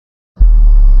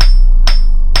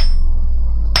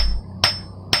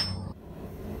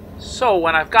So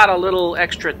when I've got a little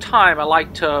extra time, I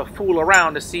like to fool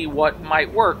around to see what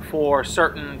might work for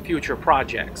certain future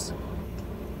projects.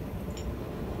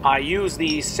 I use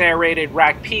these serrated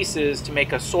rack pieces to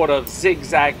make a sort of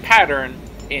zigzag pattern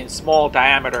in small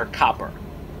diameter copper.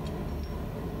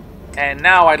 And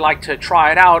now I'd like to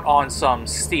try it out on some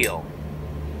steel.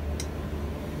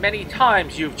 Many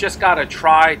times you've just got to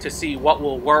try to see what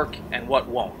will work and what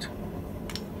won't.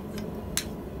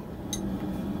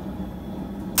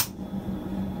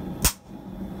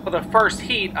 For the first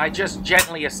heat, I just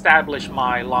gently establish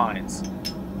my lines.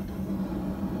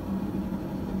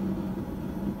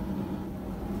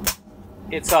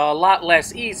 It's a lot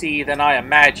less easy than I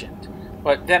imagined,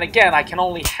 but then again, I can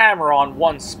only hammer on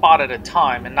one spot at a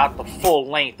time and not the full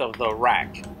length of the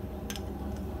rack.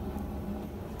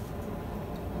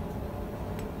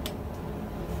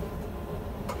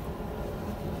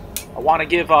 I want to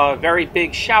give a very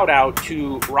big shout out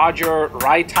to Roger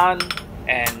Raitan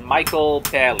and Michael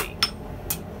Bailey.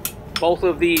 Both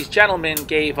of these gentlemen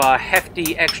gave a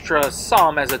hefty extra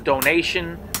sum as a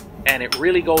donation, and it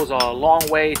really goes a long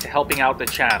way to helping out the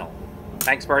channel.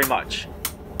 Thanks very much.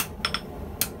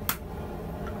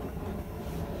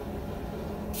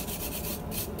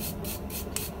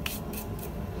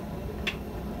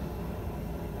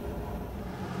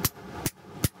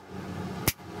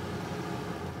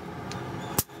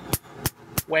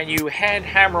 When you hand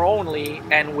hammer only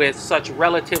and with such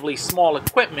relatively small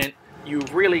equipment,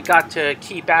 you've really got to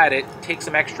keep at it, take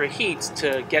some extra heats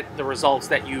to get the results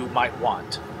that you might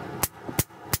want.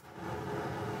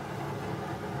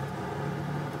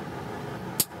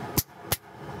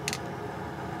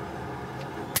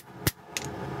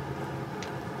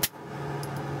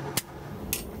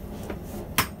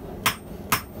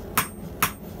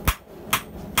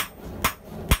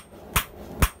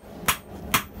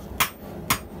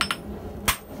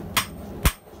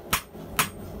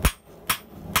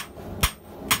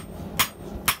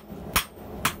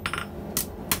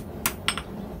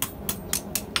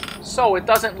 So it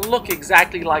doesn't look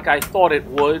exactly like I thought it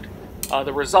would.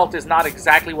 The result is not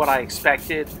exactly what I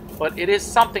expected, but it is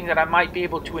something that I might be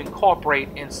able to incorporate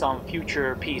in some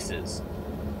future pieces.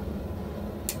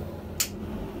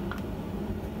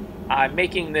 I'm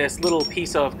making this little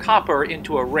piece of copper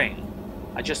into a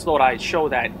ring. I just thought I'd show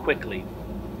that quickly.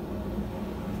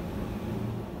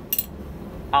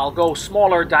 I'll go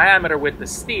smaller diameter with the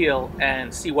steel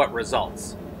and see what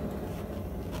results.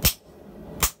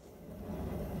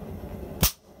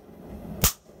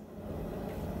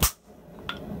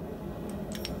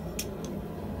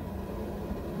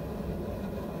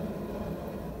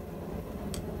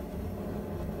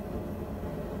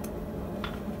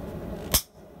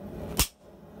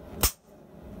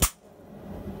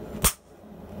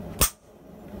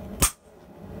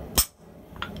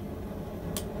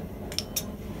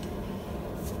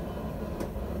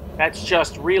 That's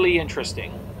just really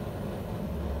interesting.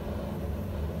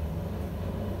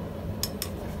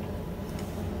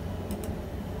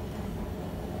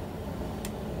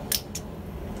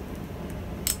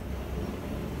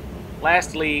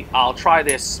 Lastly, I'll try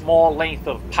this small length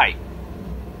of pipe.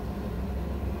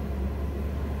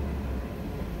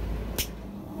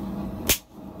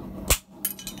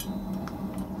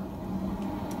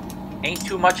 Ain't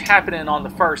too much happening on the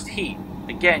first heat.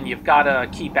 Again, you've got to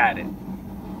keep at it.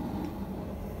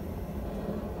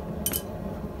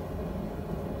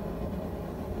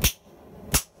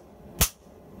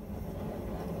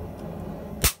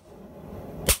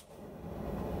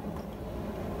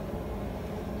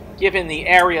 Given the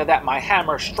area that my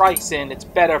hammer strikes in, it's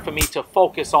better for me to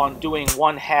focus on doing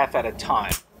one half at a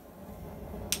time.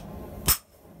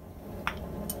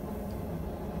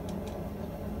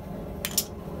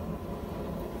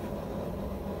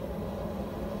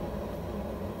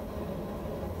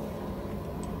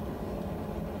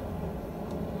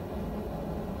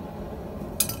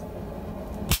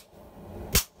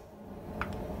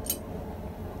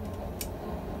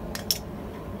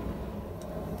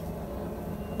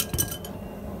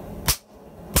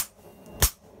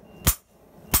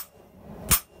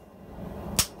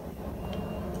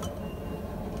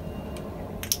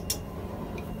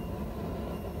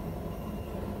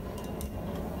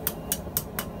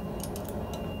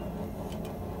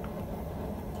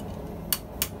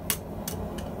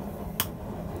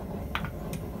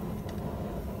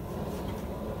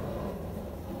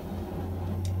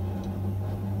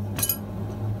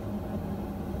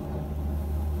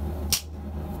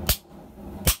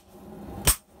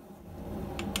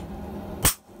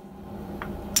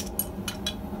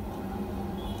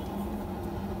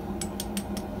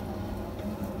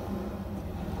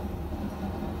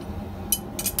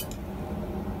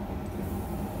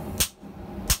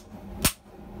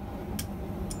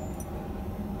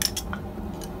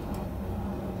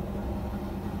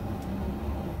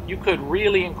 could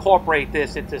really incorporate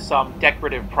this into some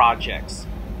decorative projects.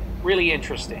 Really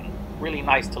interesting, really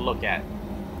nice to look at.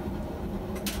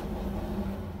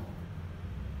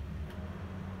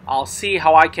 I'll see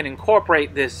how I can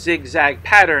incorporate this zigzag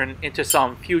pattern into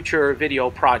some future video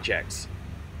projects.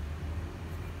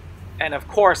 And of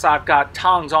course I've got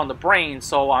tongs on the brain,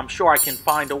 so I'm sure I can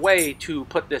find a way to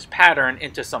put this pattern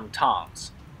into some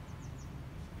tongs.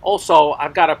 Also,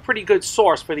 I've got a pretty good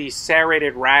source for these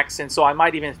serrated racks, and so I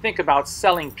might even think about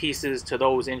selling pieces to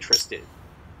those interested.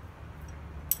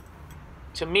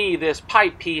 To me, this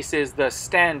pipe piece is the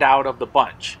standout of the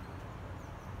bunch.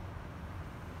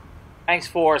 Thanks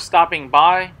for stopping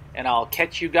by, and I'll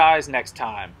catch you guys next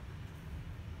time.